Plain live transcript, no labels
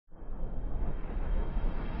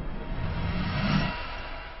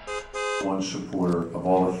one supporter of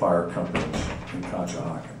all the fire companies in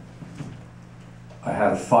Conshohocken. I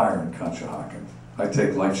had a fire in Conshohocken. I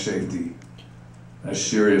take life safety as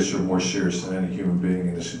serious or more serious than any human being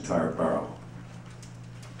in this entire borough.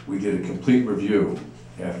 We did a complete review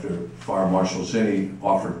after Fire Marshal Zinni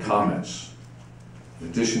offered comments. In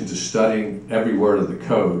addition to studying every word of the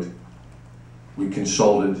code, we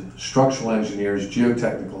consulted structural engineers,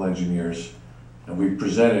 geotechnical engineers, and we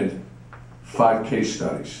presented 5 case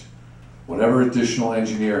studies. Whatever additional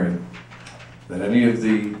engineering that any of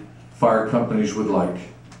the fire companies would like,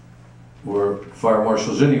 or Fire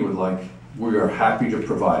Marshal Zinni would like, we are happy to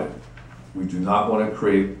provide it. We do not want to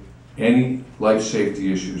create any life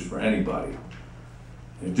safety issues for anybody.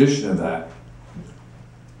 In addition to that,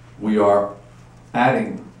 we are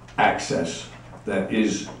adding access that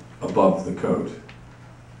is above the code.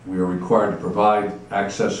 We are required to provide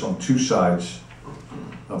access on 2 sides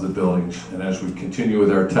of the buildings, and as we continue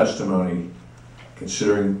with our testimony,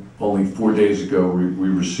 considering only 4 days ago we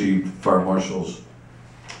received Fire Marshal's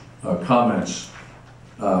comments,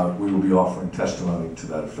 we will be offering testimony to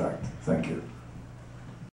that effect. Thank you.